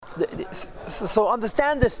So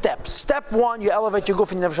understand the steps. Step 1, you elevate your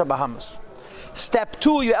guf in nefesh bahamas. Step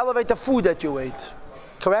 2, you elevate the food that you ate.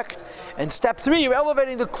 Correct? And step 3, you're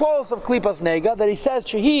elevating the clothes of klipas nega that he says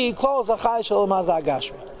shehi clothes achai shel mazah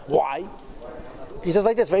gashmi. Why? He says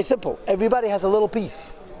like this, very simple. Everybody has a little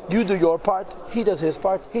piece. You do your part, he does his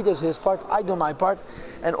part, he does his part, I do my part,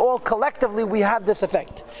 and all collectively we have this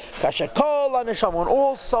effect. Kashakol aneshama, on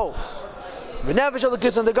all souls. V'nefesh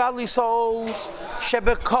elokis, on the godly souls,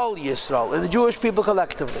 shebekol Yisrael, and the Jewish people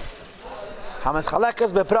collectively. Hamas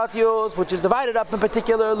chalekas bepratios, which is divided up in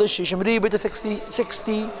particular, l'shishim riba to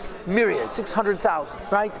 60 myriad, 600,000,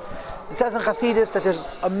 right? It says in Chassidus that there's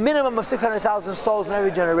a minimum of 600,000 souls in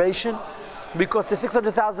every generation, because the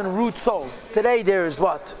 600,000 root souls. Today there is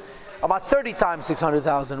what? About 30 times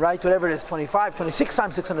 600,000, right? Whatever it is, 25, 26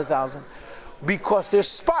 times 600,000. Because there's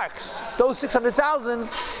sparks. Those 600,000,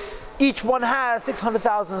 each one has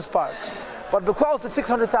 600,000 sparks. But because it's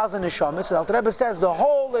 600,000 neshamas, the Alter Rebbe says the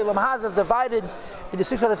whole Eilam Hazeh is divided into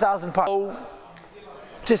 600,000 parts. So,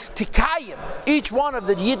 to tikayim, each one of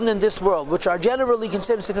the Yidden in this world, which are generally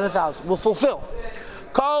considered 600,000, will fulfill.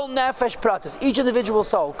 Kol nefesh pratis, each individual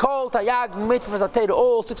soul. Kol tayag mitzvahs atayda,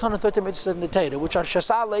 all 630 mitzvahs in the Torah, which are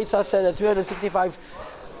Shasal Leisa said that 365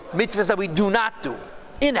 mitzvahs that we do not do,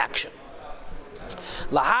 inaction.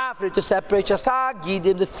 Lahafri, to separate Shasag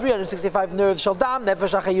Gidim, the 365 nerves shaldam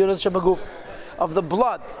nefesh achayunat shemaguf, of the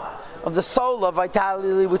blood, of the soul of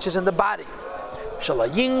vitality which is in the body.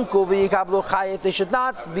 Shalayinku v'yikablu chayes, they should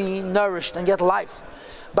not be nourished and get life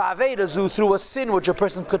ba'avedazu, through a sin which a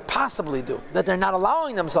person could possibly do, that they're not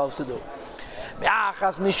allowing themselves to do.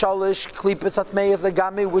 Me'achas mishalish klipes atmeyas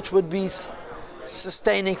agami, which would be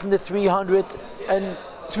sustaining from the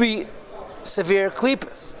 303 severe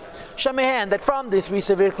klipes. Shemahan, that from the 3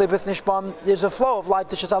 severe klipes nishbam, there's a flow of life.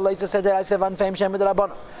 The Shasal Leisa said that I said unfam shem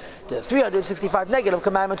midrabanan. The 365 negative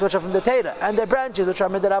commandments which are from the Torah, and their branches which are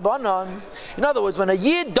midrabanan. In other words, when a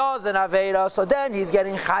Yid does an Aveda, so then he's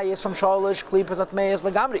getting chayes from sholish klipes atmeyas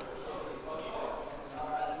legamri.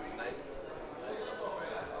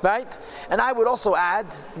 Right? And I would also add,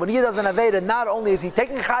 when he does an Aveda, not only is he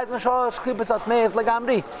taking chayes from sholish klipes atmeyas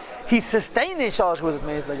legamri, he's sustaining sholish klipes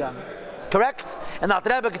atmeyas legamri. Correct? And the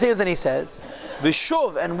Alter Rebbe continues and he says,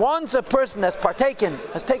 V'shuv, and once a person has taken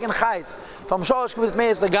chayes from sholosh klipes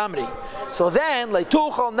atmeyas legamri, so then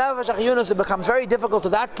leituchol nefesh achayunus, it becomes very difficult to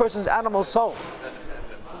that person's animal soul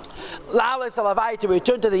la'ales alavai, to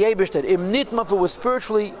return to the Eibishter, im nitma, if it was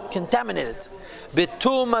spiritually contaminated,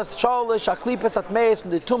 b'tumas sholosh klipes atmeyas,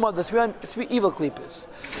 from the tumah of the three evil klipes,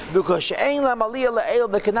 because she'ein lam aliyah le'el,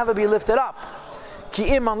 they can never be lifted up.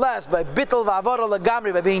 Ki'im, unless by bittul v'avara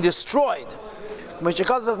legamri, by being destroyed. Which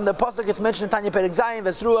because in the pasuk it's mentioned in Tanya Perek Zayin,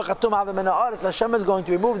 v'sruach hatum havim min ha'aretz, Hashem is going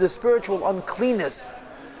to remove the spiritual uncleanness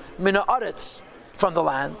min ha'aretz from the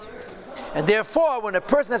land. And therefore, when a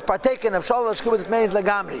person has partaken of shalosh klipes atmeyas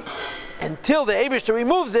legamri, until the Eibishter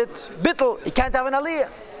removes it, bittul, he can't have an aliyah.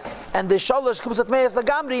 And the shalosh klipes atmeyas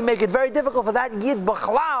legamri make it very difficult for that Yid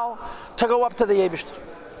b'chalal to go up to the Eibishter.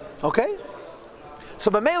 Okay? So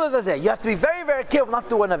b'meila zazeh, you have to be very, very careful not to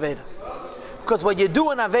do an Aveda. Because when you do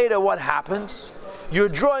an Aveda, what happens? You're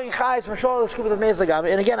drawing chayes from sholosh klipes atmeyas legamri,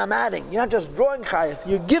 and again I'm adding, you're not just drawing chayes,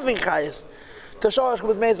 you're giving chayes to sholosh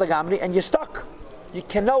klipes atmeyas legamri, and you're stuck. You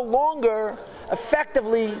can no longer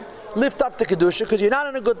effectively lift up to Kedusha because you're not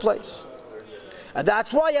in a good place. And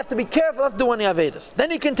that's why you have to be careful not to do any Avedas.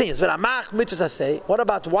 Then he continues, what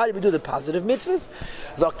about why do we do the positive mitzvahs?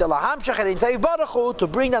 To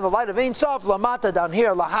bring down the light of Ein Sof, Lamata, down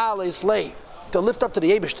here, to lift up to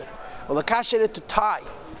the Eibishter, to tie,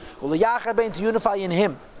 to unify in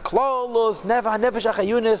him.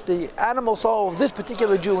 The animal soul of this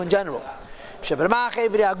particular Jew in general.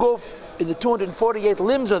 In the 248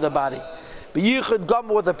 limbs of the body.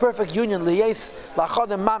 With a perfect union,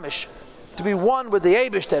 to be one with the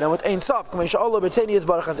Eibishter and with Ein Sof, as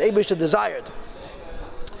Eibishter desired.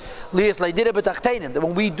 That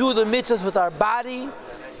when we do the mitzvahs with our body,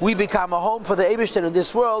 we become a home for the Eibishter in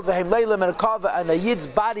this world, and a Yid's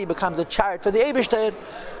body becomes a chariot for the Eibishter,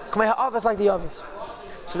 like the others.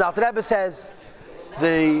 So the Alter Rebbe says,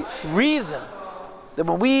 the reason that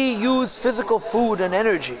when we use physical food and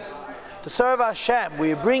energy to serve Hashem,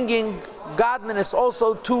 we're bringing godliness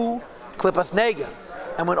also to Klipas Nega.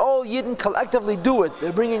 And when all Yidden collectively do it,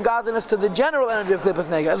 they're bringing godliness to the general energy of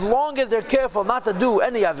Klipas Nega. As long as they're careful not to do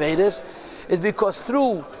any Avedas, is because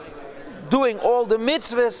through doing all the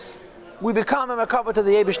mitzvahs, we become a cover to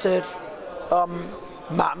the Eibishter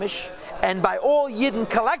Mamish. And by all Yidden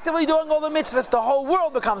collectively doing all the mitzvahs, the whole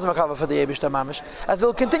world becomes a cover for the Eibishter Mamish. As it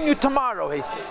will continue tomorrow, Hastis.